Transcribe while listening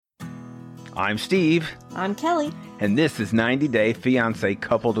I'm Steve. I'm Kelly. And this is 90 Day Fiancé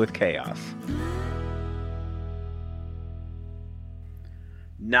Coupled with Chaos.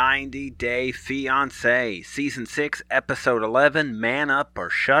 90 Day Fiancé, Season 6, Episode 11, Man Up or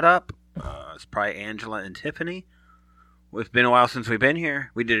Shut Up. It's probably Angela and Tiffany. It's been a while since we've been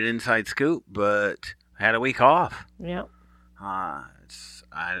here. We did an inside scoop, but had a week off. Yep.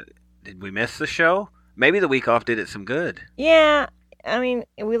 Did we miss the show? Maybe the week off did it some good. Yeah. I mean,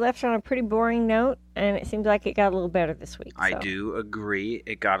 we left on a pretty boring note, and it seems like it got a little better this week. I do agree.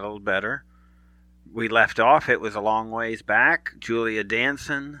 It got a little better. We left off, it was a long ways back. Julia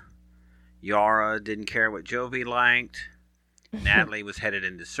dancing. Yara didn't care what Jovi liked. Natalie was headed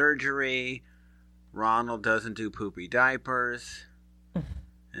into surgery. Ronald doesn't do poopy diapers.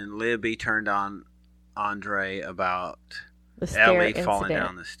 And Libby turned on Andre about Ellie falling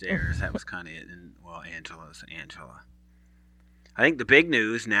down the stairs. That was kind of it. And, well, Angela. I think the big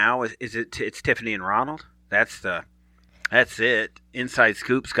news now is it's Tiffany and Ronald. That's it. Inside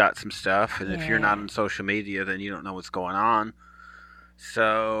Scoop's got some stuff, and if you're not on social media, then you don't know what's going on.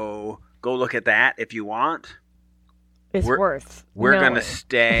 So go look at that if you want. We're going to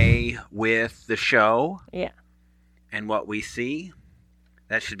stay with the show. Yeah. And what we see.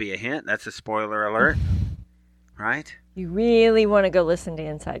 That should be a hint. That's a spoiler alert. Right? You really want to go listen to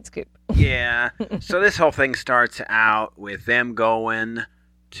Inside Scoop. Yeah. So this whole thing starts out with them going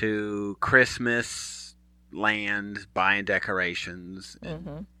to Christmas land, buying decorations,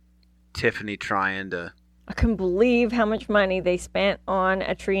 and Tiffany trying to... I couldn't believe how much money they spent on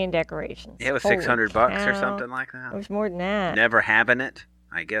a tree and decorations. Yeah, it was $600 or something like that. It was more than that. Never having it,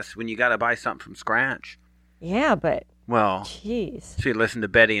 I guess, when you got to buy something from scratch. Yeah, but... Well, jeez. If you listen to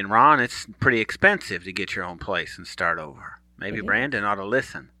Betty and Ron, it's pretty expensive to get your own place and start over. Maybe Brandon ought to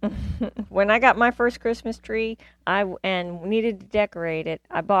listen. When I got my first Christmas tree and needed to decorate it,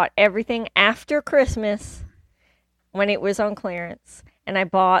 I bought everything after Christmas when it was on clearance. And I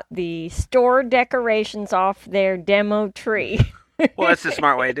bought the store decorations off their demo tree. Well, that's the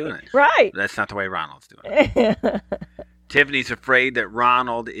smart way of doing it. Right. That's not the way Ronald's doing it. Tiffany's afraid that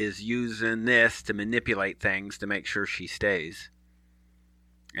Ronald is using this to manipulate things to make sure she stays.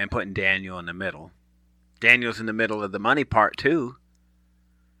 And putting Daniel in the middle. Daniel's in the middle of the money part, too.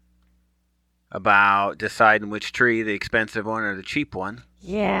 About deciding which tree, the expensive one or the cheap one.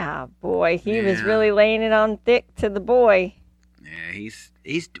 Yeah, boy. He was really laying it on thick to the boy. Yeah, he's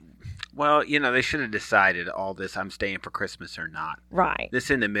well, they should have decided all this, I'm staying for Christmas or not. Right. This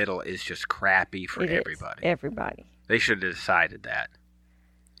in the middle is just crappy for everybody. Everybody. They should have decided that.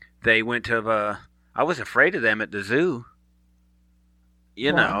 They went to I was afraid of them at the zoo.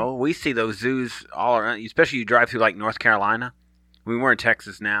 We see those zoos all around, especially you drive through like North Carolina. We're in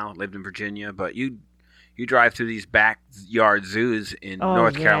Texas now, lived in Virginia, but you drive through these backyard zoos in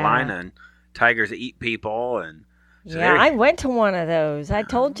North Carolina, and tigers eat people. And so I went to one of those. I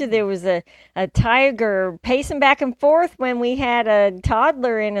told you there was a tiger pacing back and forth when we had a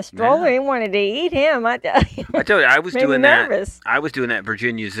toddler in a stroller. He wanted to eat him. I told you, I was doing that. I was doing that at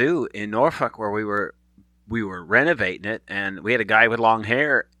Virginia Zoo in Norfolk where we were renovating it, and we had a guy with long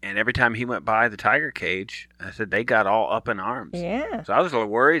hair, and every time he went by the tiger cage, I said they got all up in arms. Yeah. So I was a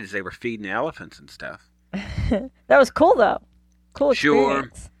little worried as they were feeding the elephants and stuff. That was cool, though. Cool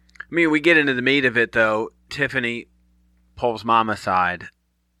experience. Sure. I mean, we get into the meat of it, though. Tiffany pulls Mom aside,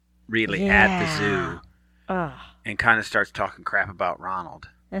 really at the zoo, and kind of starts talking crap about Ronald.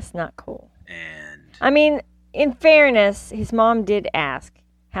 That's not cool. And I mean, in fairness, his mom did ask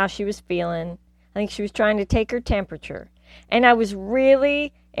how she was feeling. I think she was trying to take her temperature. And I was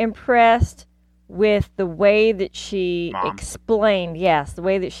really impressed with the way that she explained, the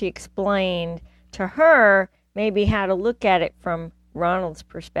way that she explained to her maybe how to look at it from Ronald's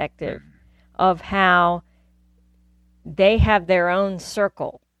perspective of how they have their own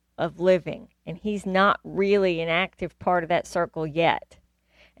circle of living. And he's not really an active part of that circle yet.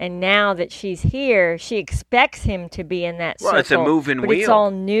 And now that she's here, she expects him to be in that circle. Well, it's a moving wheel. But it's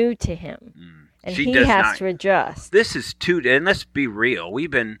all new to him. And he has to adjust. This is and let's be real.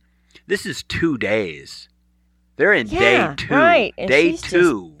 This is 2 days. They're in day 2. Right. And day she's 2.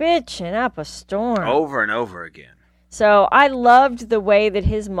 Just bitching up a storm. Over and over again. So I loved the way that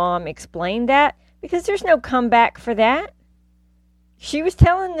his mom explained that, because there's no comeback for that. She was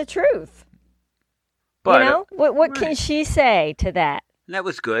telling the truth. But, what can she say to that? That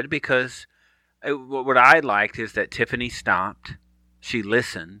was good, because what I liked is that Tiffany stopped. She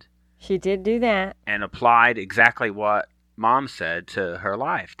listened. She did do that. And applied exactly what Mom said to her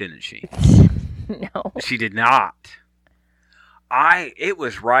life, didn't she? No. She did not. It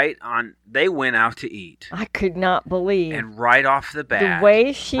was right on. They went out to eat. I could not believe. And right off the bat, the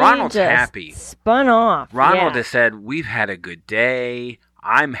way she Ronald's just happy. Spun off. Ronald yeah. has said, "We've had a good day.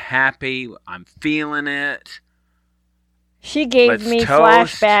 I'm happy. I'm feeling it." She gave Let's me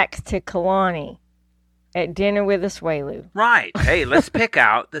toast. flashbacks to Kalani at dinner with Asuelu. Right. Hey, let's pick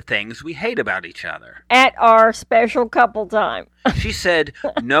out the things we hate about each other. At our special couple time. She said,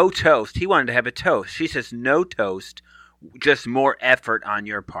 no toast. He wanted to have a toast. She says, no toast, just more effort on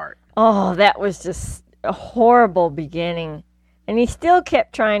your part. Oh, that was just a horrible beginning. And he still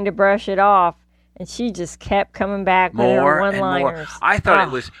kept trying to brush it off, and she just kept coming back with her More and one-liners. more. I thought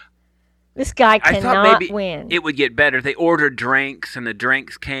it was... This guy I thought cannot maybe win. it would get better. They ordered drinks, and the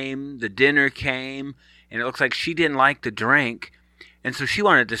drinks came, the dinner came, and it looks like she didn't like the drink, and so she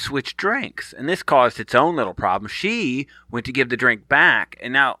wanted to switch drinks, and this caused its own little problem. She went to give the drink back,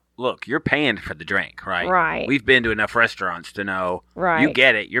 and now, look, you're paying for the drink, right? Right. We've been to enough restaurants to know Right. you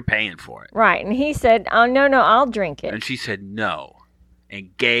get it, you're paying for it. Right, and he said, oh, no, I'll drink it. And she said no,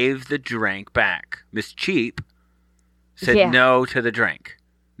 and gave the drink back. Miss Cheap said Yeah. no to the drink.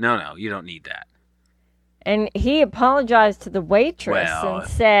 No, you don't need that. And he apologized to the waitress Well, and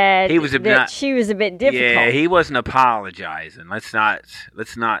said he was that not- she was a bit difficult. Yeah, he wasn't apologizing. Let's not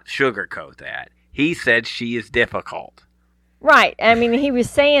sugarcoat that. He said she is difficult. Right. I mean, he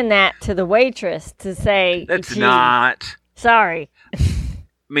was saying that to the waitress to say, That's gee, not. sorry. I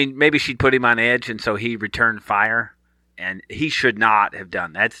mean, maybe she'd put him on edge, and so he returned fire, and he should not have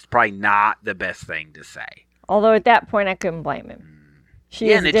done that. That's probably not the best thing to say. Although at that point, I couldn't blame him. She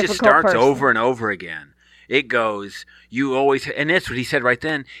is And a it just difficult starts person. over and over again. It goes, you always, and that's what he said right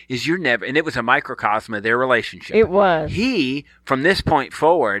then, is you're never, and it was a microcosm of their relationship. It was. He, from this point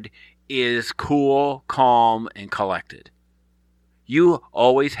forward, is cool, calm, and collected. You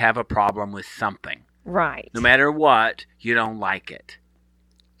always have a problem with something. Right. No matter what, you don't like it.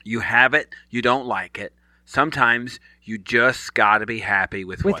 You have it, you don't like it. Sometimes you just got to be happy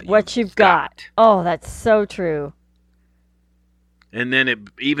with what you've got. Oh, that's so true. And then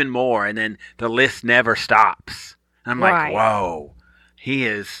even more, and then the list never stops. I'm Right. like, whoa, he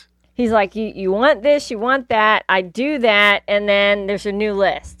is. He's like, you want this, you want that, I do that, and then there's a new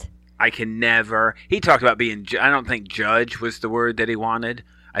list. I can never. He talked about being. I don't think judge was the word that he wanted.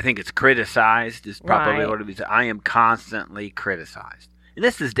 I think it's criticized is probably Right. what it is. I am constantly criticized, and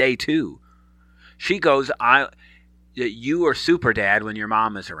this is day 2. She goes, you are super dad when your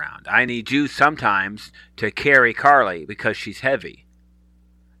mom is around. I need you sometimes to carry Carly because she's heavy.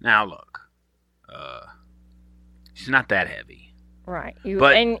 Now look, she's not that heavy. Right.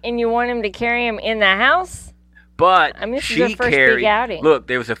 But- and you want him to carry him in the house? But I mean, this is she their first carried. big outing. Look,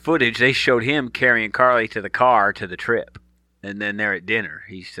 there was a footage. They showed him carrying Carly to the car to the trip, and then they're at dinner.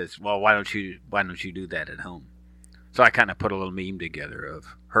 He says, "Well, why don't you do that at home?" So I kind of put a little meme together of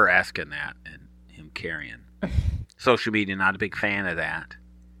her asking that and him carrying. Social media, not a big fan of that.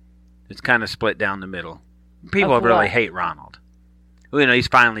 It's kind of split down the middle. People Of really what? hate Ronald. Well, he's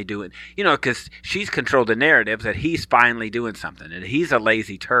finally doing. Because she's controlled the narrative that he's finally doing something, and he's a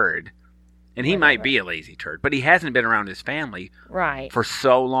lazy turd. And he might Whatever. be a lazy turd, but he hasn't been around his family Right. for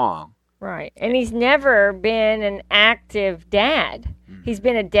so long. Right. And he's never been an active dad. Mm-hmm. He's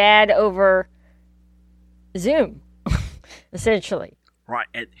been a dad over Zoom, essentially. Right.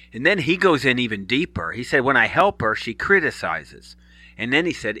 And then he goes in even deeper. He said, when I help her, she criticizes. And then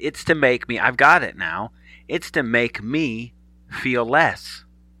he said, it's to make me, I've got it now, it's to make me feel less.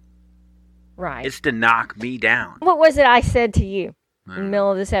 Right. It's to knock me down. What was it I said to you I in don't the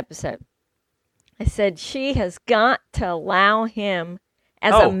middle of this episode? I said she has got to allow him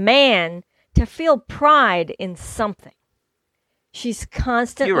as Oh. a man to feel pride in something. She's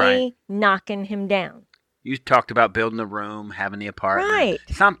constantly right. knocking him down. You talked about building a room, having the apartment. Right.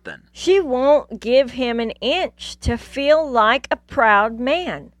 Something. She won't give him an inch to feel like a proud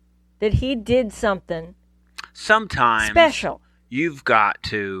man that he did something Sometimes special. you've got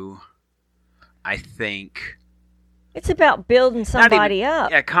to, I think... It's about building not somebody even- up.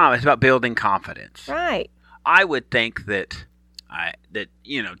 Yeah, it's about building confidence. Right. I would think that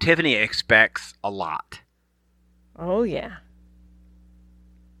Tiffany expects a lot. Oh, yeah.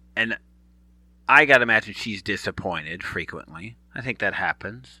 And I got to imagine she's disappointed frequently. I think that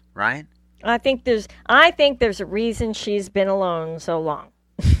happens, right? I think there's a reason she's been alone so long.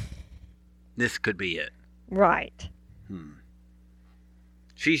 This could be it. Right.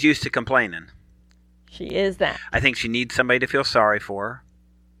 She's used to complaining. She is that. I think she needs somebody to feel sorry for her.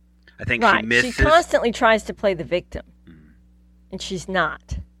 I think Right. she misses... She constantly tries to play the victim. And she's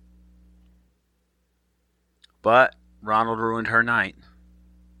not. But Ronald ruined her night.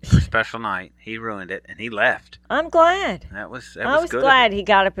 for a special night. He ruined it, and he left. I'm glad. That was I was good glad he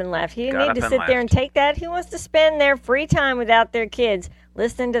got up and left. He didn't Got need up to and sit there and left. take that. Who wants to spend their free time without their kids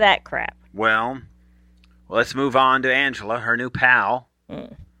listening to that crap? Well, let's move on to Angela, her new pal.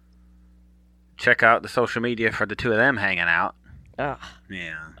 Check out the social media for the two of them hanging out. Ugh.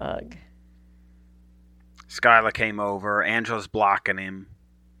 Yeah. Ugh. Skyla came over. Angela's blocking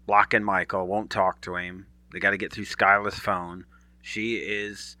Michael. Won't talk to him. They got to get through Skyla's phone. She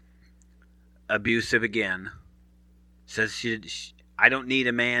is abusive again. Says I don't need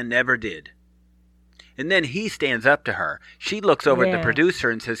a man. Never did. And then he stands up to her. She looks over at the producer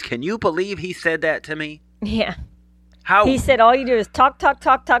and says, "Can you believe he said that to me?" Yeah. How he said all you do is talk.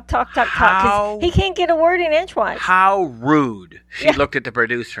 'Cause he can't get a word in edgewise. How rude. She looked at the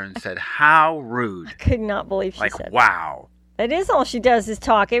producer and said, "How rude." I could not believe she said that. Wow. That is all she does is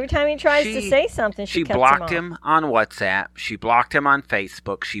talk. Every time he tries to say something, she cuts blocked him him on WhatsApp. She blocked him on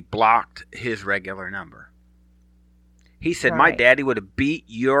Facebook. She blocked his regular number. He said, "My daddy would have beat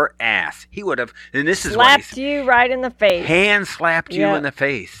your ass. He would have," and this is what he slapped you right in the face. Hand slapped you in the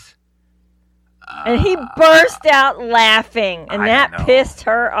face. And he burst out laughing, and that pissed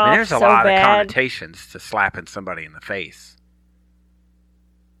her off. There's a lot of connotations to slapping somebody in the face.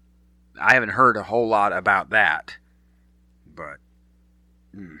 I haven't heard a whole lot about that, but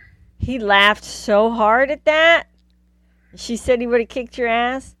he laughed so hard at that. She said he would have kicked your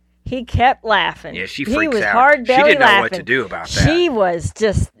ass. He kept laughing. Yeah, she freaks out. He was hard belly She didn't know laughing. what to do about that. She was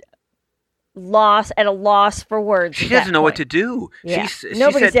just at a loss for words. She doesn't know what to do. Yeah. She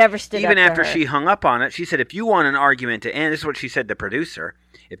Nobody's said, ever stood even up to after her. she hung up on it, she said, "If you want an argument to end," this is what she said to the producer,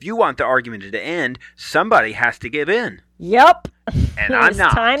 "if you want the argument to end, somebody has to give in." Yep. And I'm not.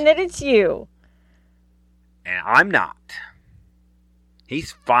 It's time that it's you. And I'm not.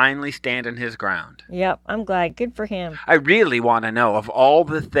 He's finally standing his ground. Yep, I'm glad. Good for him. I really want to know, of all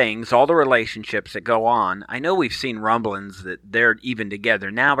the things, all the relationships that go on, I know we've seen rumblings that they're even together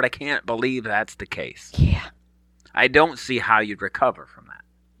now, but I can't believe that's the case. Yeah. I don't see how you'd recover from that.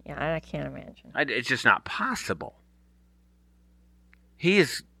 Yeah, I can't imagine. It's just not possible. He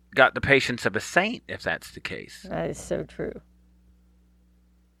has got the patience of a saint, if that's the case. That is so true.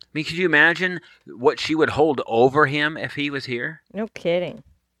 I mean, could you imagine what she would hold over him if he was here? No kidding.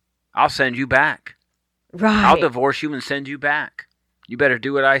 I'll send you back. Right. I'll divorce you and send you back. You better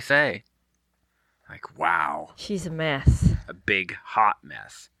do what I say. Like, wow. She's a mess. A big, hot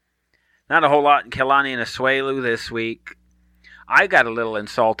mess. Not a whole lot in Kelani and Asuelu this week. I got a little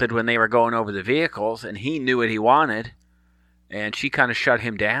insulted when they were going over the vehicles, and he knew what he wanted, and she kind of shut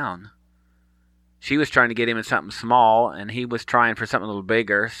him down. She was trying to get him in something small, and he was trying for something a little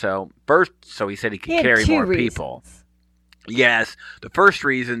bigger. So he said he could carry more people. Yes, the first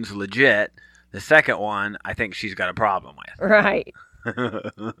reason's legit. The second one, I think she's got a problem with. Right.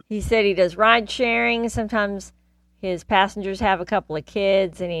 He said he does ride sharing. Sometimes his passengers have a couple of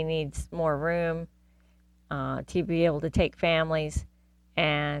kids, and he needs more room to be able to take families.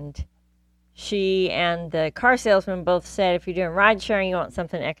 And she and the car salesman both said if you're doing ride sharing, you want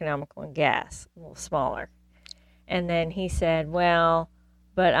something economical in gas, a little smaller. And then he said, well,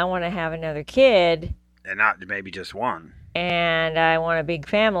 but I want to have another kid. And not maybe just one. And I want a big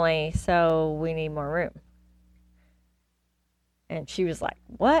family, so we need more room. And she was like,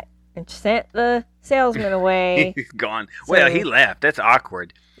 what? And sent the salesman away. He's gone. Well, he left. That's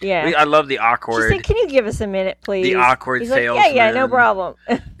awkward. Yeah. I love the awkward. She said, can you give us a minute, please? The awkward He's salesman. like, yeah, no problem.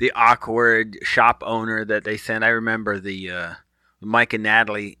 The awkward shop owner that they sent. I remember the Mike and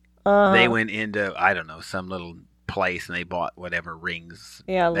Natalie. They went into, I don't know, some little place and they bought whatever rings.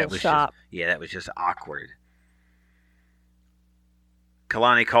 Yeah, a little shop. That was just awkward.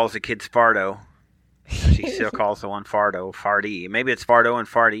 Kalani calls the kids Fardo. She still calls the one Fardo, Fardy. Maybe it's Fardo and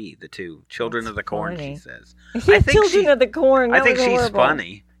Fardy, the two. Children of the corn, she says. Children of the corn. I think she's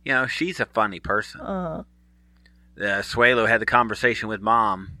funny. You know, she's a funny person. Suelo had the conversation with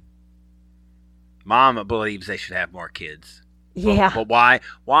Mom. Mom believes they should have more kids. Yeah. But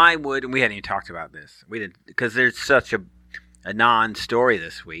why would, and we hadn't even talked about this. We didn't, because there's such a non-story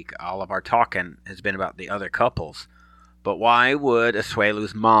this week. All of our talking has been about the other couples. But why would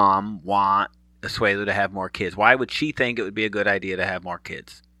Asuelu's mom want Asuelu to have more kids? Why would she think it would be a good idea to have more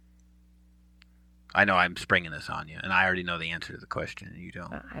kids? I know I'm springing this on you, and I already know the answer to the question, and you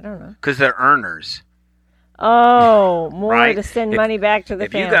don't. I don't know. Because they're earners. Oh, more right? To send money back to the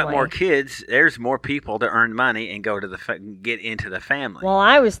family. If you got more kids, there's more people to earn money and go to get into the family. Well,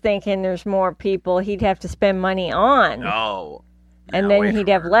 I was thinking there's more people he'd have to spend money on. Oh. And then he'd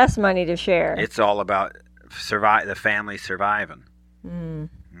have less money to share. It's all about the family surviving.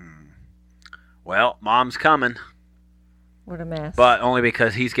 Well, Mom's coming. What a mess. But only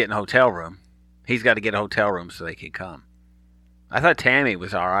because he's getting a hotel room. He's got to get a hotel room so they can come. I thought Tammy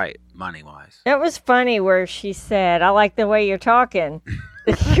was all right, money-wise. It was funny where she said, I like the way you're talking.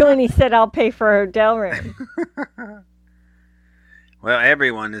 When he said, I'll pay for a hotel room. Well,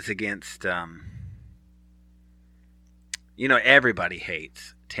 everyone is against, everybody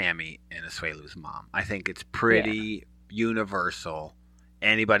hates Tammy and Asuelu's mom. I think it's pretty universal.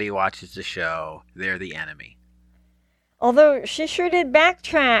 Anybody who watches the show, they're the enemy. Although she sure did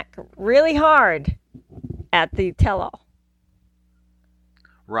backtrack really hard at the tell-all.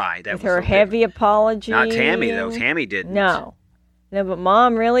 Right. That with was her heavy apology. Not Tammy, though. Tammy didn't. No, but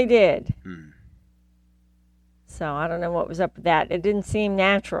Mom really did. Hmm. So I don't know what was up with that. It didn't seem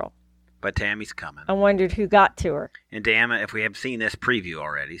natural. But Tammy's coming. I wondered who got to her. And damn it, if we have seen this preview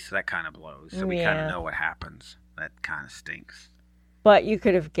already, so that kind of blows. So we kind of know what happens. That kind of stinks. But you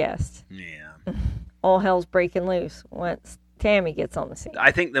could have guessed. Yeah. All hell's breaking loose once Tammy gets on the scene.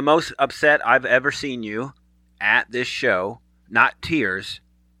 I think the most upset I've ever seen you at this show, not Tears.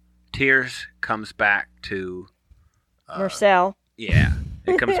 Tears comes back to... Marcel. Yeah.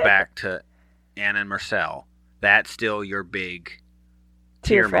 It comes back to Anna and Marcel. That's still your big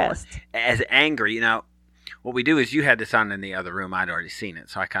tear fest. As angry, what we do is you had this on in the other room. I'd already seen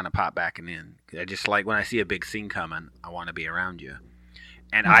it, so I kind of pop back and in. I just like when I see a big scene coming, I want to be around you.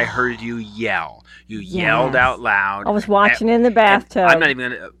 And I heard you yell. You yelled out loud. I was watching in the bathtub. I'm not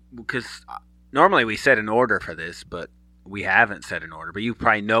even going to, because normally we set an order for this, but we haven't set an order. But you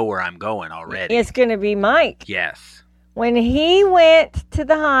probably know where I'm going already. It's going to be Mike. Yes. When he went to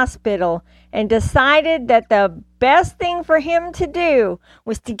the hospital and decided that the best thing for him to do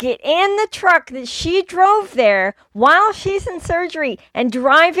was to get in the truck that she drove there while she's in surgery and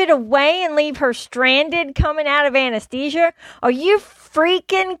drive it away and leave her stranded coming out of anesthesia. Are you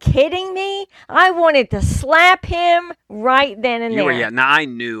freaking kidding me? I wanted to slap him right then and there. Now, I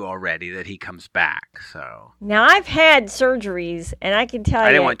knew already that he comes back, so. Now, I've had surgeries, and I can tell you.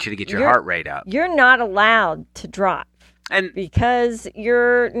 I didn't want you to get your heart rate up. You're not allowed to drive. And because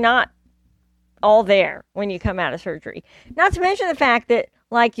you're not all there when you come out of surgery. Not to mention the fact that,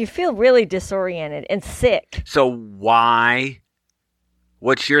 you feel really disoriented and sick. So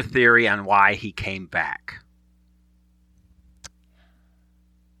what's your theory on why he came back?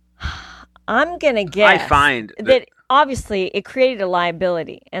 I'm going to guess I find that obviously it created a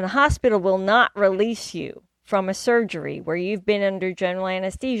liability, and the hospital will not release you from a surgery where you've been under general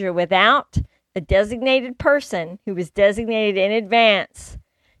anesthesia without a designated person who was designated in advance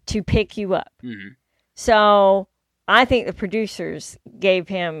to pick you up. Mm-hmm. So I think the producers gave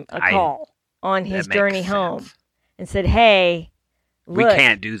him a call on his journey home and said, hey, look, we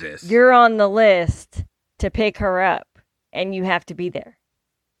can't do this. You're on the list to pick her up, and you have to be there.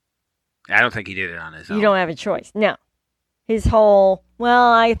 I don't think he did it on his own. You don't have a choice. No. His whole,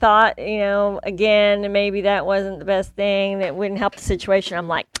 I thought, again, maybe that wasn't the best thing. That wouldn't help the situation. I'm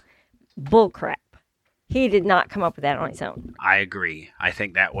like, bullcrap. He did not come up with that on his own. I agree. I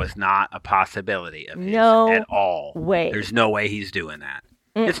think that was not a possibility of his at all. Way. There's no way he's doing that.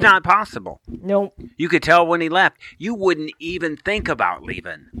 Mm-mm. It's not possible. Nope. You could tell when he left. You wouldn't even think about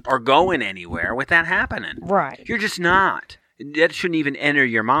leaving or going anywhere with that happening. Right. You're just not. That shouldn't even enter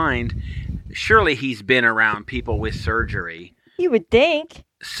your mind. Surely he's been around people with surgery. You would think.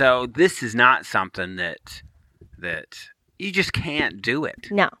 So this is not something that you just can't do it.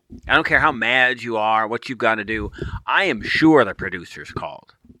 No. I don't care how mad you are, what you've got to do. I am sure the producers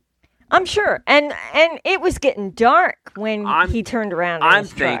called. I'm sure. And it was getting dark when he turned around in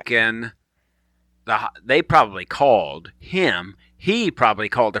his truck. Thinking they probably called him. He probably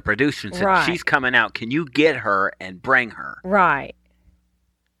called the producer and said, she's coming out. Can you get her and bring her? Right.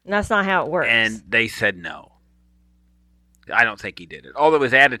 And that's not how it works. And they said no. I don't think he did it. Although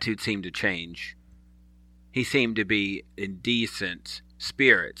his attitude seemed to change. He seemed to be in decent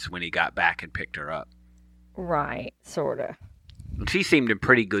spirits when he got back and picked her up. Right, sort of. She seemed in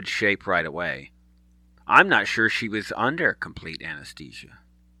pretty good shape right away. I'm not sure she was under complete anesthesia.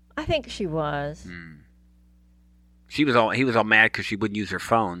 I think she was. He was all mad because she wouldn't use her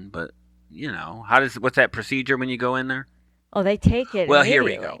phone, but, what's that procedure when you go in there? Oh, they take it Well, here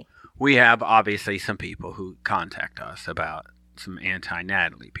we go. We have, obviously, some people who contact us about some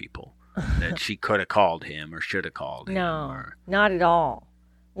anti-Natalie people. That she could have called him or should have called him. No, not at all.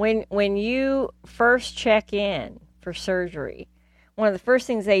 When you first check in for surgery, one of the first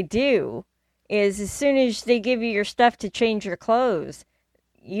things they do is as soon as they give you your stuff to change your clothes,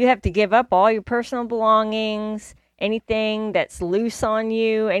 you have to give up all your personal belongings, anything that's loose on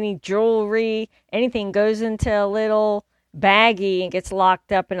you, any jewelry, anything goes into a little baggie and gets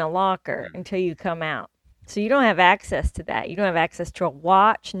locked up in a locker until you come out. So you don't have access to that. You don't have access to a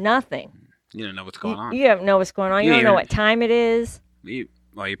watch, nothing. You don't know what's going on. You don't know what's going on. You don't know what time it is. You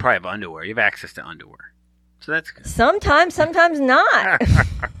probably have underwear. You have access to underwear. So that's good. Sometimes not.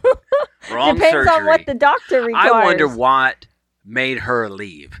 Wrong Depends surgery. on what the doctor requires. I wonder what made her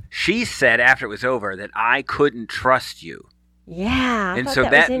leave. She said after it was over that I couldn't trust you. Yeah. And so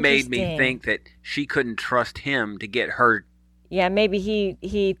that made me think that she couldn't trust him to get her. Yeah, maybe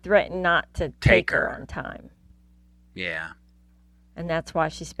he threatened not to take her on time. Yeah. And that's why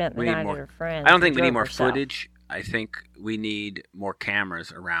she spent the night at her friend's. I don't think we need more footage. I think we need more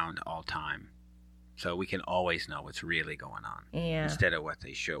cameras around all time. So we can always know what's really going on. Yeah. Instead of what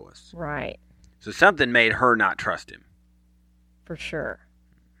they show us. Right. So something made her not trust him. For sure.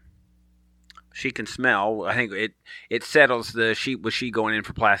 She can smell. I think it settles was she going in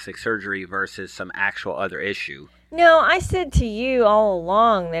for plastic surgery versus some actual other issue. No, I said to you all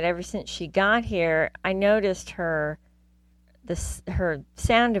along that ever since she got here, I noticed her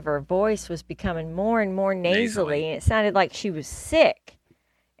sound of her voice was becoming more and more nasally. And it sounded like she was sick.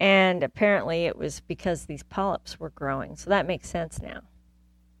 And apparently it was because these polyps were growing. So that makes sense now.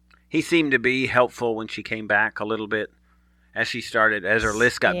 He seemed to be helpful when she came back a little bit. As her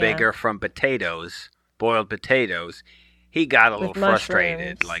list got bigger from boiled potatoes, he got a little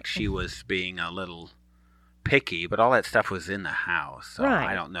frustrated, like she was being a little picky, but all that stuff was in the house. So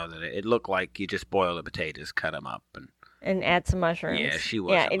I don't know that it looked like you just boil the potatoes, cut them up, and add some mushrooms. Yeah, she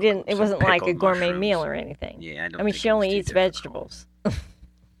was. Yeah, it wasn't like a gourmet meal or anything. Yeah, I mean, she only eats vegetables.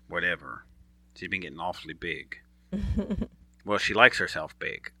 Whatever. She's been getting awfully big. Well, she likes herself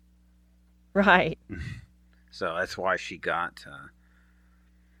big. Right. So that's why she got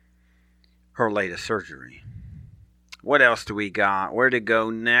her latest surgery. What else do we got? Where to go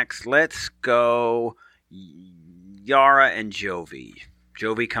next? Let's go Yara and Jovi.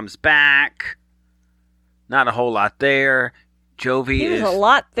 Jovi comes back. Not a whole lot there. Jovi was a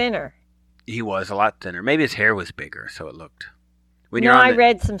lot thinner. He was a lot thinner. Maybe his hair was bigger, so it looked. I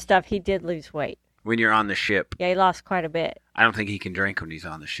read some stuff. He did lose weight. When you're on the ship. Yeah, he lost quite a bit. I don't think he can drink when he's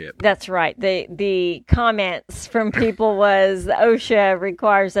on the ship. That's right. The comments from people was OSHA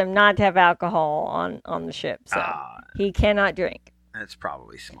requires them not to have alcohol on the ship. So he cannot drink. That's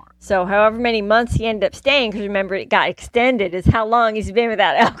probably smart. So however many months he ended up staying, because remember it got extended, is how long he's been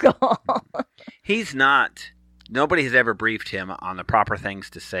without alcohol. He's not... Nobody has ever briefed him on the proper things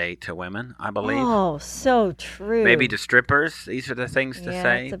to say to women, I believe. Oh, so true. Maybe to strippers, these are the things to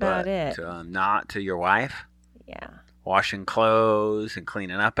say. That's about it. Not to your wife. Yeah. Washing clothes and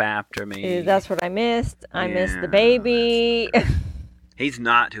cleaning up after me. That's what I missed. I missed the baby. He's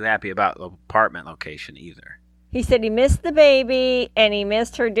not too happy about the apartment location either. He said he missed the baby and he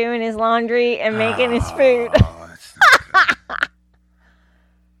missed her doing his laundry and making his food. That's not good.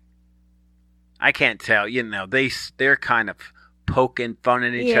 I can't tell. They're kind of poking fun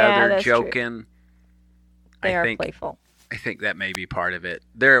at each other, joking. True. They are playful. I think that may be part of it.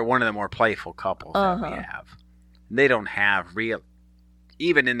 They're one of the more playful couples that we have. They don't have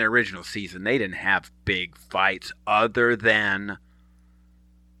even in the original season, they didn't have big fights other than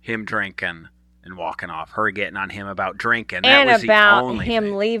him drinking and walking off, her getting on him about drinking. And that was about the only him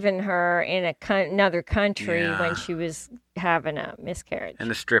thing. Leaving her in another country when she was having a miscarriage. And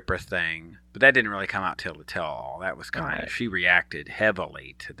the stripper thing. But that didn't really come out till the tell-all. That was kind of, she reacted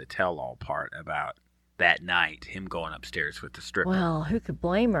heavily to the tell-all part about that night, him going upstairs with the stripper. Well, who could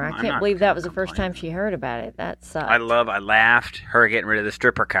blame her? I can't believe that was the first time she heard about it. That sucked. I laughed, her getting rid of the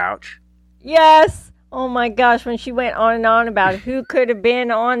stripper couch. Yes! Oh my gosh, when she went on and on about who could have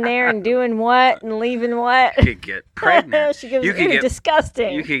been on there and doing what and leaving what. You could get pregnant. She goes,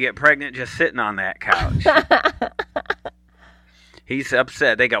 disgusting. You could get pregnant just sitting on that couch. He's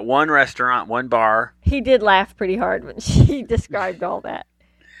upset. They got one restaurant, one bar. He did laugh pretty hard when she described all that.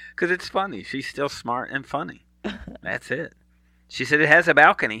 Because it's funny. She's still smart and funny. That's it. She said it has a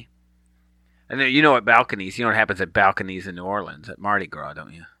balcony. And you know what balconies, you know what happens at balconies in New Orleans, at Mardi Gras,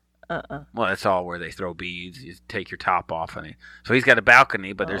 don't you? Well, that's all where they throw beads. You take your top off. So he's got a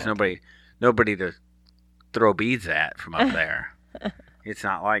balcony, but there's nobody to throw beads at from up there. It's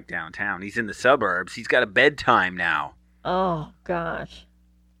not like downtown. He's in the suburbs. He's got a bedtime now. Oh, gosh.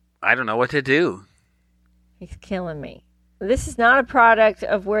 I don't know what to do. He's killing me. This is not a product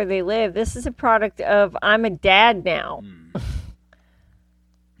of where they live. This is a product of I'm a dad now.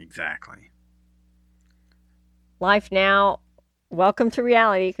 Exactly. Life now. Welcome to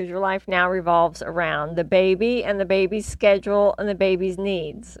reality, because your life now revolves around the baby and the baby's schedule and the baby's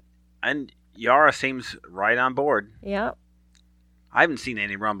needs. And Yara seems right on board. Yep. I haven't seen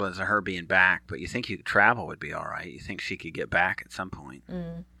any rumblings of her being back, but you think travel would be all right. You think she could get back at some point.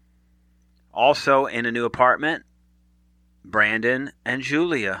 Also in a new apartment, Brandon and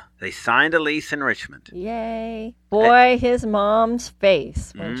Julia. They signed a lease in Richmond. Yay. Boy, his mom's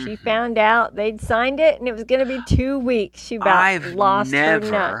face when she found out they'd signed it and it was going to be 2 weeks. She about lost her nuts.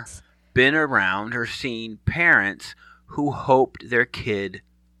 I've never been around or seen parents who hoped their kid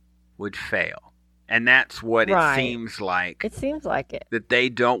would fail. And that's what it seems like. It seems like it. That they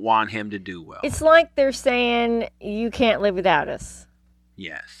don't want him to do well. It's like they're saying, you can't live without us.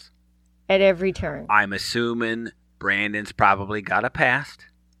 Yes. At every turn. I'm assuming Brandon's probably got a past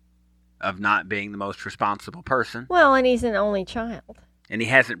of not being the most responsible person. Well, and he's an only child. And he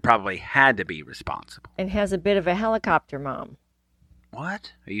hasn't probably had to be responsible. And has a bit of a helicopter mom.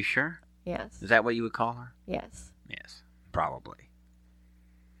 What? Are you sure? Yes. Is that what you would call her? Yes. Yes, probably.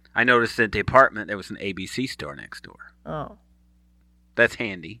 I noticed at the apartment there was an ABC store next door. Oh. That's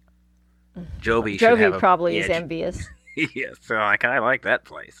handy. Jovi should have probably is envious. Yes, so I like that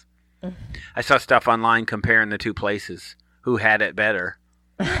place. I saw stuff online comparing the two places. Who had it better?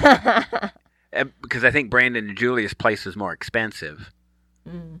 Because I think Brandon and Julia's place is more expensive.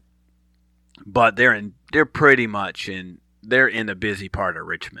 But they're pretty much in a busy part of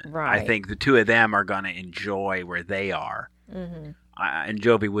Richmond. Right. I think the two of them are going to enjoy where they are. And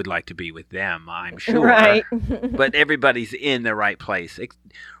Jovi would like to be with them, I'm sure. Right. But everybody's in the right place.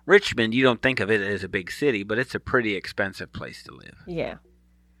 Richmond, you don't think of it as a big city, but it's a pretty expensive place to live. Yeah.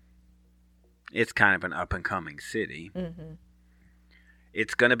 It's kind of an up-and-coming city.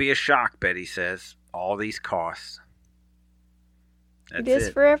 It's going to be a shock, Betty says. All these costs. That's it is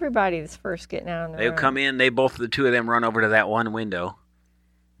for everybody that's first getting out on the road. They'll come in. The two of them run over to that one window.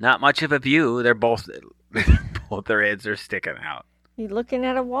 Not much of a view. They're both their heads are sticking out. You're looking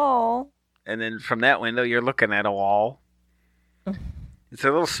at a wall. And then from that window, you're looking at a wall. It's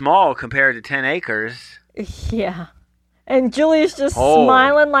a little small compared to 10 acres. Yeah. And Julia's just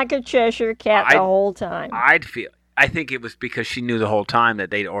smiling like a Cheshire cat the whole time. I think it was because she knew the whole time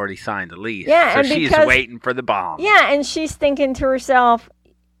that they'd already signed the lease. Yeah, so and she's waiting for the bomb. Yeah, and she's thinking to herself,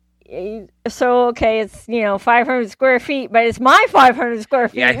 so, okay, it's, 500 square feet, but it's my 500 square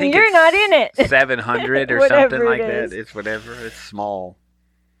feet, and you're not in it. 700 or something like that. It's whatever. It's small.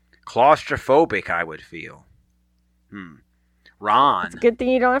 Claustrophobic, I would feel. Ron. It's a good thing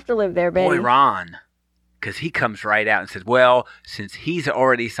you don't have to live there, Betty. Boy, Ron. Because he comes right out and says, well, since he's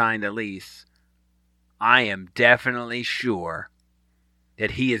already signed a lease, I am definitely sure that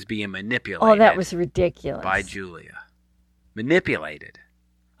he is being manipulated. Oh, that was ridiculous. By Julia. Manipulated.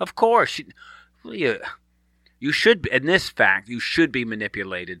 Of course. You should, in this fact, you should be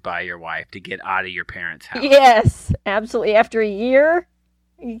manipulated by your wife to get out of your parents' house. Yes, absolutely. After a year?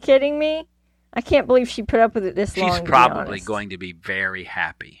 Are you kidding me? I can't believe she put up with it this long. She's probably going to be very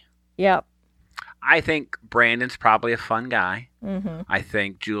happy. Yep. I think Brandon's probably a fun guy. I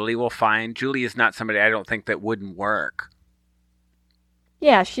think Julie is not somebody I don't think that wouldn't work.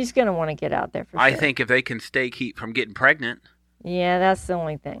 Yeah, she's going to want to get out there for sure. I think if they can keep from getting pregnant. Yeah, that's the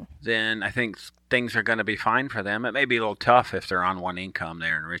only thing. Then I think things are going to be fine for them. It may be a little tough if they're on one income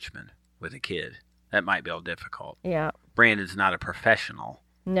there in Richmond with a kid. That might be a little difficult. Yeah. Brandon's not a professional.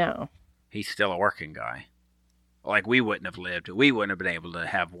 No. He's still a working guy. Like we wouldn't have been able to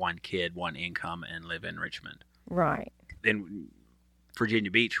have one kid, one income, and live in Richmond. Right. And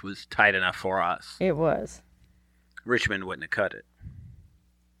Virginia Beach was tight enough for us. It was. Richmond wouldn't have cut it.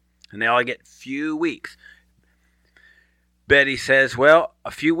 And they all get few weeks. Betty says, well,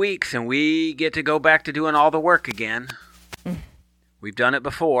 a few weeks and we get to go back to doing all the work again. We've done it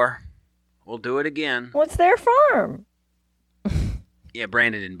before. We'll do it again. What's their farm? Yeah,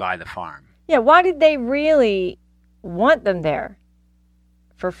 Brandon didn't buy the farm. Yeah, why did they really want them there?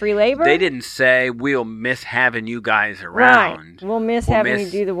 For free labor? They didn't say, we'll miss having you guys around. Right. We'll miss having you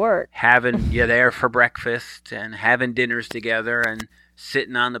do the work. Having you there for breakfast and having dinners together and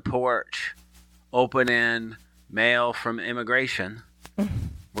sitting on the porch, opening mail from immigration.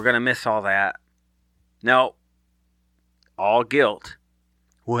 We're going to miss all that. No. All guilt.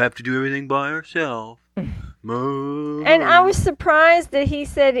 We'll have to do everything by ourselves. And I was surprised that he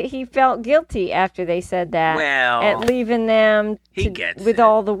said he felt guilty after they said that. Well, at leaving them with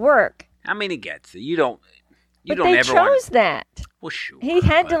all the work. I mean, he gets it. You don't But they chose that. Well, sure. He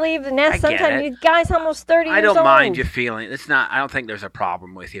had to leave the nest sometime. You guys almost 30 years old. I don't mind you feeling, I don't think there's a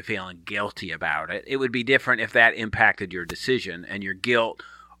problem with you feeling guilty about it. It would be different if that impacted your decision and your guilt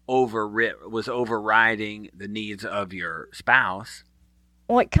was overriding the needs of your spouse.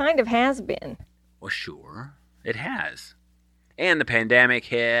 Well, it kind of has been. Well, sure. It has. And the pandemic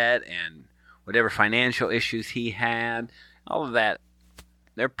hit and whatever financial issues he had, all of that.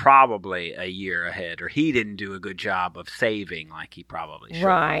 They're probably a year ahead, or he didn't do a good job of saving like he probably should.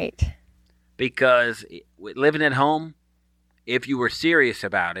 Right. Because living at home, if you were serious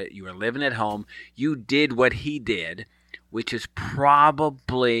about it, you were living at home, you did what he did, which is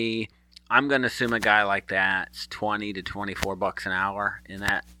probably, I'm going to assume a guy like that's 20 to 24 bucks an hour in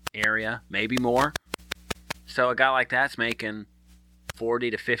that area, maybe more. So a guy like that's making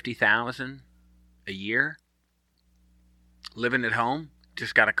 40 to 50,000 a year living at home,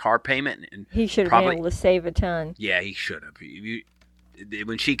 just got a car payment, and he should have been able to save a ton. Yeah, he should have.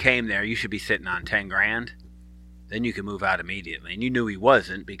 When she came there, you should be sitting on 10 grand. Then you can move out immediately. And you knew he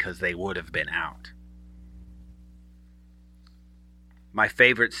wasn't because they would have been out. My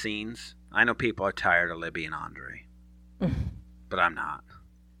favorite scenes, I know people are tired of Libby and Andre, but I'm not.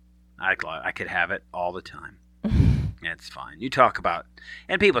 I could have it all the time. It's fine. You talk about,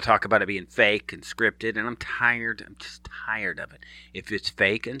 and people talk about it being fake and scripted, and I'm tired. I'm just tired of it. If it's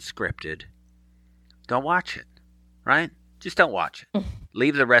fake and scripted, don't watch it, right? Just don't watch it.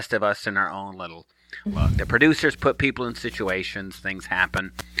 Leave the rest of us in our own little look. The producers put people in situations, things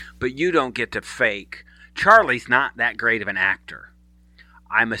happen, but you don't get to fake. Charlie's not that great of an actor.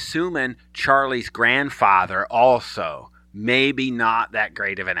 I'm assuming Charlie's grandfather also maybe not that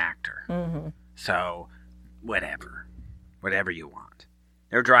great of an actor. Mm-hmm. So, whatever you want.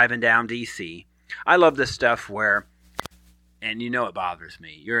 They're driving down D.C. I love the stuff where, and you know it bothers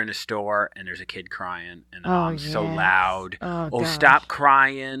me, you're in a store and there's a kid crying and the mom's so loud. Oh, stop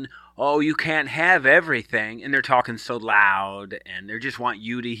crying. Oh, you can't have everything. And they're talking so loud and they just want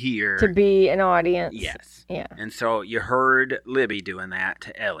you to hear. To be an audience. Yes. Yeah. And so you heard Libby doing that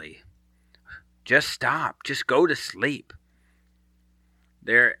to Ellie. Just stop. Just go to sleep.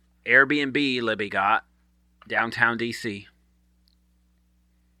 Their Airbnb Libby got downtown D.C.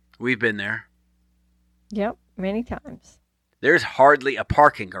 We've been there. Yep, many times. There's hardly a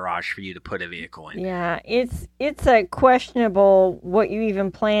parking garage for you to put a vehicle in. Yeah, it's a questionable what you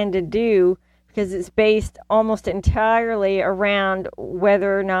even plan to do because it's based almost entirely around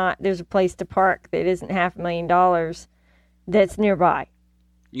whether or not there's a place to park that isn't $500,000 that's nearby.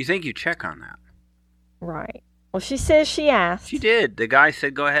 You think you check on that? Right. Well, she says she asked. She did. The guy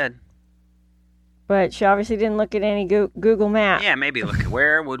said, go ahead. But she obviously didn't look at any Google Maps. Yeah, maybe look at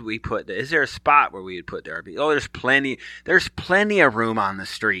where would we put is there a spot where we would put the RV? Oh, there's plenty of room on the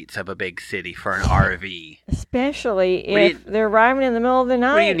streets of a big city for an RV. Especially if they're arriving in the middle of the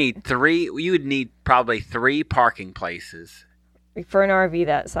night. What do you need? You would need probably 3 parking places. For an RV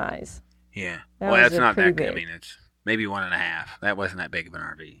that size. Yeah. Well, that's not that good. I mean, it's maybe 1.5. That wasn't that big of an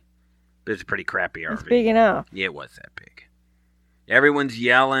RV. But it's a pretty crappy RV. It's big enough. Yeah, it was that big. Everyone's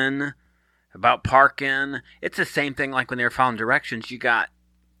yelling about parking. It's the same thing like when they were following directions. You got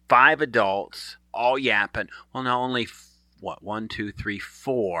 5 adults all yapping. Well, no, only, 1, 2, 3,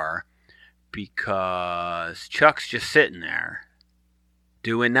 4. Because Chuck's just sitting there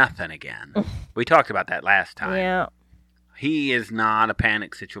doing nothing again. We talked about that last time. Yeah. He is not a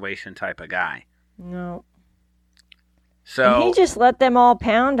panic situation type of guy. No. So and he just let them all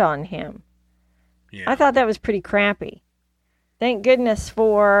pound on him. Yeah. I thought that was pretty crappy. Thank goodness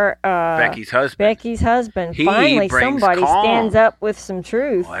for Becky's husband. Finally, somebody stands up with some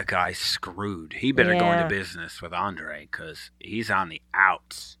truth. Well, that guy's screwed. He better go into business with Andre because he's on the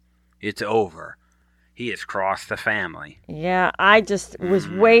outs. It's over. He has crossed the family. Yeah, I just was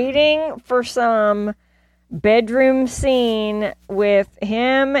waiting for some bedroom scene with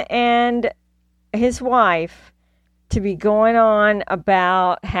him and his wife to be going on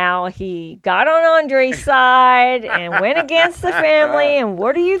about how he got on Andre's side and went against the family, and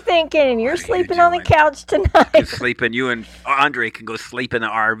what are you thinking? And you're sleeping on the couch tonight. You and Andre can go sleep in the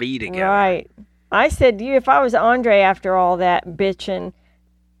RV together. Right. I said to you, if I was Andre after all that bitching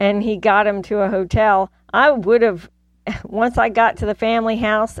and he got him to a hotel, I would have, once I got to the family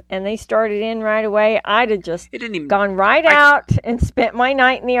house and they started in right away, I'd have just gone right out and spent my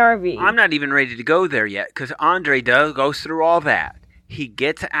night in the RV. I'm not even ready to go there yet because Andre goes through all that. He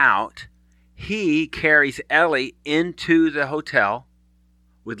gets out. He carries Ellie into the hotel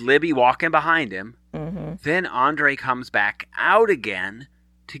with Libby walking behind him. Mm-hmm. Then Andre comes back out again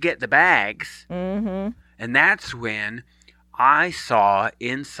to get the bags. Mm-hmm. And that's when I saw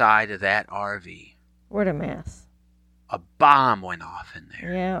inside of that RV. What a mess. A bomb went off in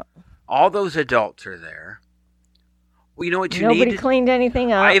there. Yeah. All those adults are there. Well, you know what you need? Nobody cleaned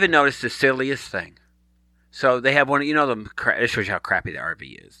anything up. I even noticed the silliest thing. So they have one, this shows you how crappy the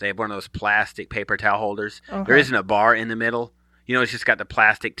RV is. They have one of those plastic paper towel holders. Uh-huh. There isn't a bar in the middle. It's just got the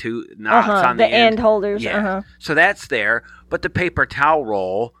plastic knots on the end holders. Yeah. So that's there, but the paper towel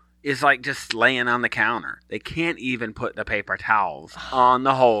roll is like just laying on the counter. They can't even put the paper towels on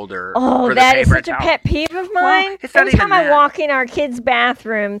the holder. Oh, for that the is paper such a towel. pet peeve of mine. Well, it's not Every even time I that. walk in our kids'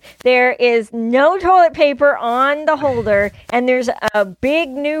 bathroom, there is no toilet paper on the holder, and there's a big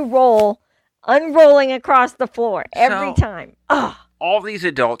new roll unrolling across the floor every time. Oh, All these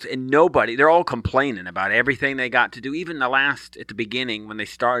adults and nobody, they're all complaining about everything they got to do. Even at the beginning when they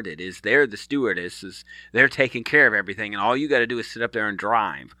started, is they're the stewardesses. They're taking care of everything, and all you got to do is sit up there and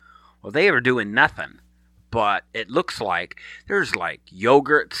drive. Well, they were doing nothing. But it looks like there's like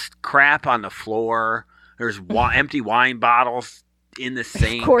yogurt crap on the floor. There's empty wine bottles in the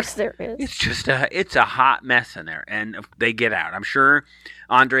sink. of course there is. It's just it's a hot mess in there, and they get out. I'm sure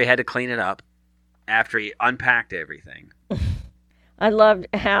Andre had to clean it up after he unpacked everything. I loved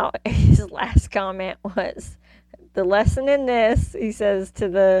how his last comment was, the lesson in this, he says to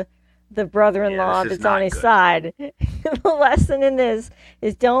the brother-in-law this is that's on not his good. side, the lesson in this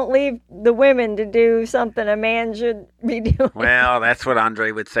is don't leave the women to do something a man should be doing. Well, that's what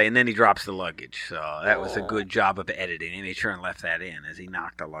Andre would say, and then he drops the luggage. So that was a good job of editing. He made sure and left that in as he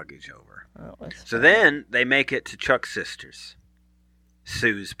knocked the luggage over. So then they make it to Chuck's sister's,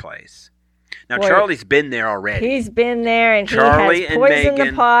 Sue's place. Now, Boy, Charlie's been there already. He's been there, and Charlie he has and poisoned Megan,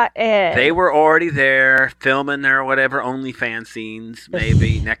 the pot egg. They were already there filming their whatever OnlyFans scenes,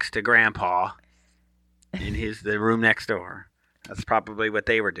 maybe next to Grandpa in the room next door. That's probably what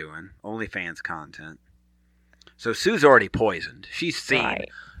they were doing, OnlyFans content. So Sue's already poisoned. She's seen, Right.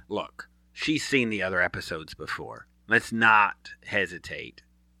 Look, she's seen the other episodes before. Let's not hesitate.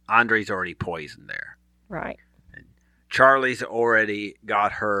 Andre's already poisoned there. Right. Charlie's already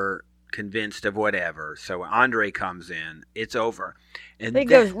got her convinced of whatever. So Andre comes in. It's over. And It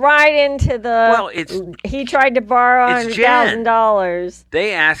goes right into he tried to borrow it's Jen. $100,000.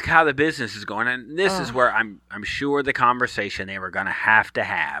 They ask how the business is going, and this is where I'm sure the conversation they were going to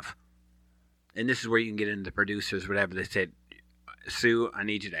have. And this is where you can get into the producers, whatever. They said, Sue, I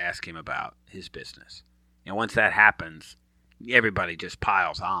need you to ask him about his business. And once that happens, everybody just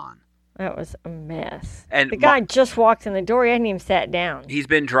piles on. That was a mess. And the guy just walked in the door. He hadn't even sat down. He's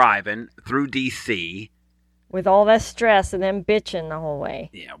been driving through D.C. with all that stress and them bitching the whole way.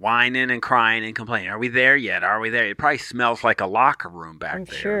 Yeah, whining and crying and complaining. Are we there yet? Are we there? It probably smells like a locker room back I'm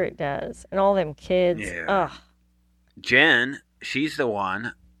there. sure it does. And all them kids. Yeah. Ugh. Jen, she's the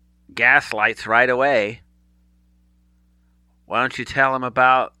one, gaslights right away. Why don't you tell him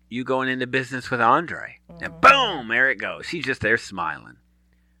about you going into business with Andre? And boom, there it goes. She's just there smiling.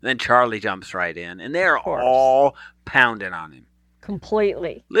 Then Charlie jumps right in, and they're all pounding on him.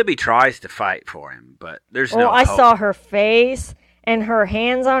 Completely. Libby tries to fight for him, but there's no I hope. saw her face and her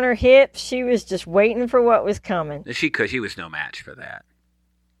hands on her hips. She was just waiting for what was coming. She was no match for that.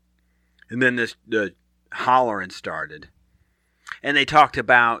 And then the hollering started. And they talked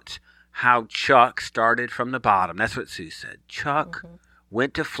about how Chuck started from the bottom. That's what Sue said. Chuck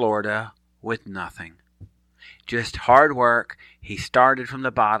went to Florida with nothing. Just hard work. He started from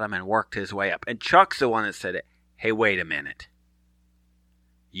the bottom and worked his way up. And Chuck's the one that said it. Hey, wait a minute.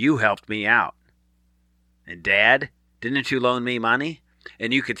 You helped me out. And Dad, didn't you loan me money?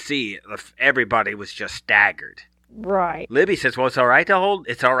 And you could see everybody was just staggered. Right. Libby says, well, it's all right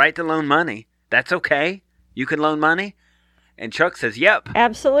to loan money. That's okay. You can loan money. And Chuck says, yep.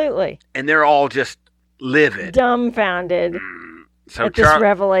 Absolutely. And they're all just livid. Dumbfounded So at this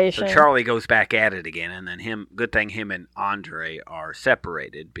revelation. So Charlie goes back at it again, and then good thing him and Andre are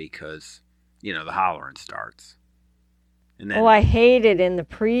separated because, the hollering starts. And then, I hate it in the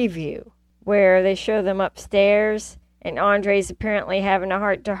preview where they show them upstairs and Andre's apparently having a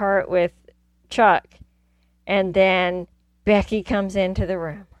heart-to-heart with Chuck. And then Becky comes into the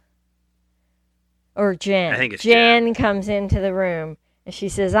room. Or Jen. I think it's Jen comes into the room. And she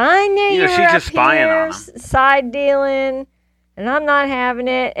says, I knew you were she's up just spying here on him. side dealing. And I'm not having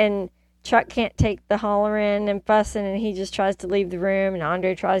it. And Chuck can't take the hollering and fussing. And he just tries to leave the room. And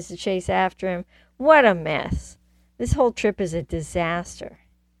Andre tries to chase after him. What a mess. This whole trip is a disaster.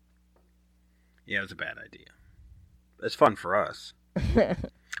 Yeah, it was a bad idea. It's fun for us.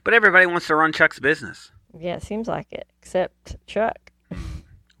 But everybody wants to run Chuck's business. Yeah, it seems like it. Except Chuck.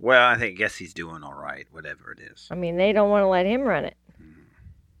 Well, I guess he's doing all right, whatever it is. I mean, they don't want to let him run it.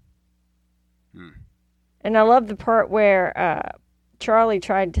 And I love the part where Charlie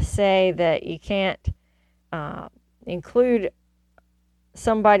tried to say that you can't include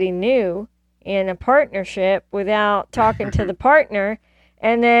somebody new in a partnership without talking to the partner.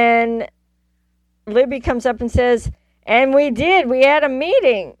 And then Libby comes up and says, and we did. We had a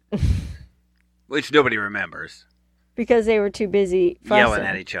meeting. Which nobody remembers. Because they were too busy fussing. Yelling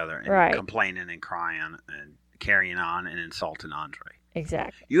at each other and Right. complaining and crying and carrying on and insulting Andre.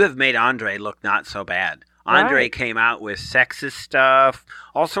 Exactly. You have made Andre look not so bad. Andre Right. came out with sexist stuff,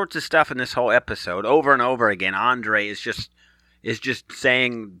 all sorts of stuff in this whole episode, over and over again. Andre is just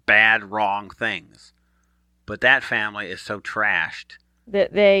saying bad, wrong things. But that family is so trashed.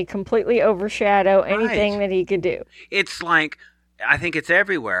 That they completely overshadow anything that he could do. It's like, I think it's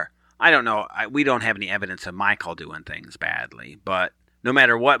everywhere. I don't know. We don't have any evidence of Michael doing things badly, but no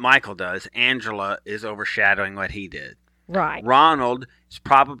matter what Michael does, Angela is overshadowing what he did. Right. Ronald is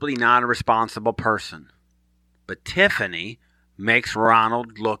probably not a responsible person, but Tiffany makes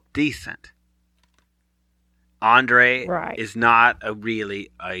Ronald look decent. Andre is not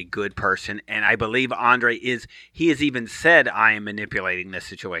really a good person, and I believe Andre is. He has even said, "I am manipulating this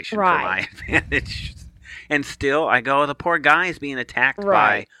situation for my advantage," and still, I go, "The poor guy is being attacked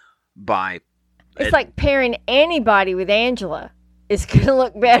by." It's like pairing anybody with Angela is going to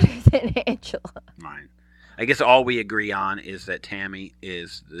look better than Angela. Mine. I guess all we agree on is that Tammy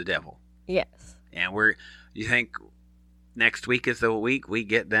is the devil. Yes. And you think next week is the week we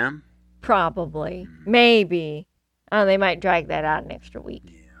get them? Probably. Maybe. Oh, they might drag that out an extra week.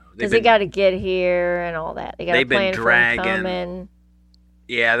 Yeah. Because they got to get here and all that. They got to plan for them coming.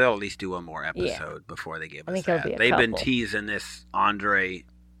 Yeah, they'll at least do one more episode before they give us that. They've been teasing this Andre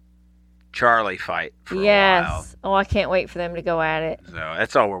Charlie fight for a while. Oh, I can't wait for them to go at it. So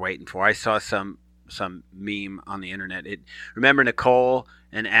that's all we're waiting for. I saw some meme on the internet. Remember Nicole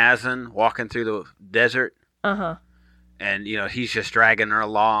and Asin walking through the desert? Uh-huh. And, he's just dragging her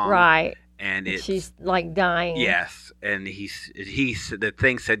along. Right. And she's like dying. Yes. And the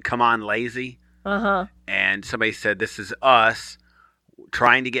thing said, "Come on, lazy." Uh-huh. And somebody said, "This is us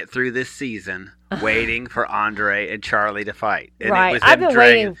trying to get through this season, waiting for Andre and Charlie to fight." And right. It was I've been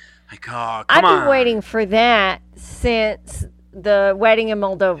waiting. Like, oh, I've been waiting for that since the wedding in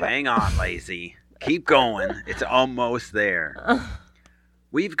Moldova. Hang on, lazy. Keep going. It's almost there.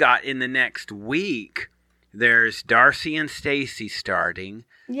 We've got in the next week, there's Darcy and Stacy starting.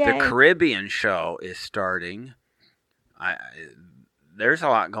 Yay. The Caribbean show is starting. There's a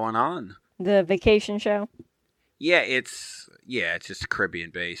lot going on. The vacation show? Yeah, it's just a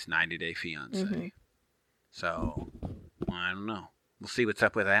Caribbean-based 90-Day Fiancé. Mm-hmm. So, I don't know. We'll see what's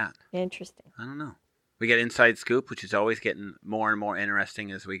up with that. Interesting. I don't know. We get Inside Scoop, which is always getting more and more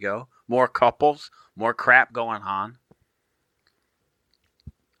interesting as we go. More couples, more crap going on.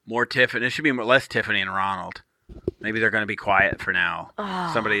 More Tiffany. There should be less Tiffany and Ronald. Maybe they're going to be quiet for now.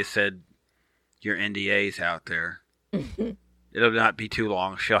 Oh. Somebody said, "Your NDA's out there." It'll not be too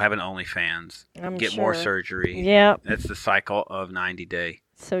long. She'll have an OnlyFans. Get more surgery. Yep. That's the cycle of 90 Day.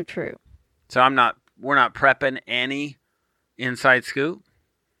 So true. So we're not prepping any Inside Scoop.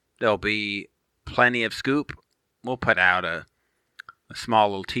 There'll be plenty of scoop. We'll put out a small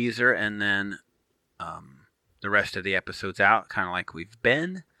little teaser, and then the rest of the episodes out, kind of like we've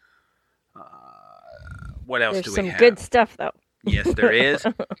been. What else do we have? There's some good stuff, though. Yes, there is.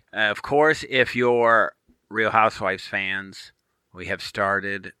 Of course, if you're Real Housewives fans, we have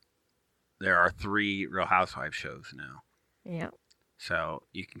started. There are 3 Real Housewives shows now. Yeah. So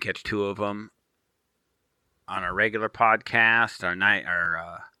you can catch 2 of them on our regular podcast,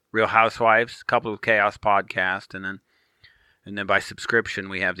 our Real Housewives, Coupled with Chaos podcast, and then by subscription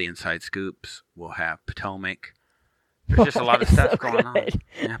we have the Inside Scoops. We'll have Potomac. There's just a lot of stuff going on.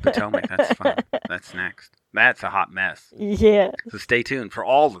 Yeah, Potomac, that's fun. That's next. That's a hot mess. Yeah. So stay tuned for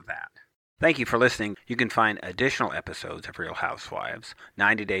all of that. Thank you for listening. You can find additional episodes of Real Housewives,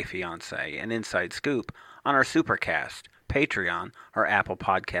 90 Day Fiancé, and Inside Scoop on our Supercast, Patreon, or Apple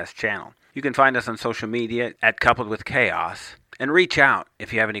Podcast channel. You can find us on social media at Coupled with Chaos, and reach out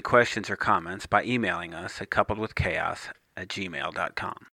if you have any questions or comments by emailing us at coupledwithchaos@gmail.com.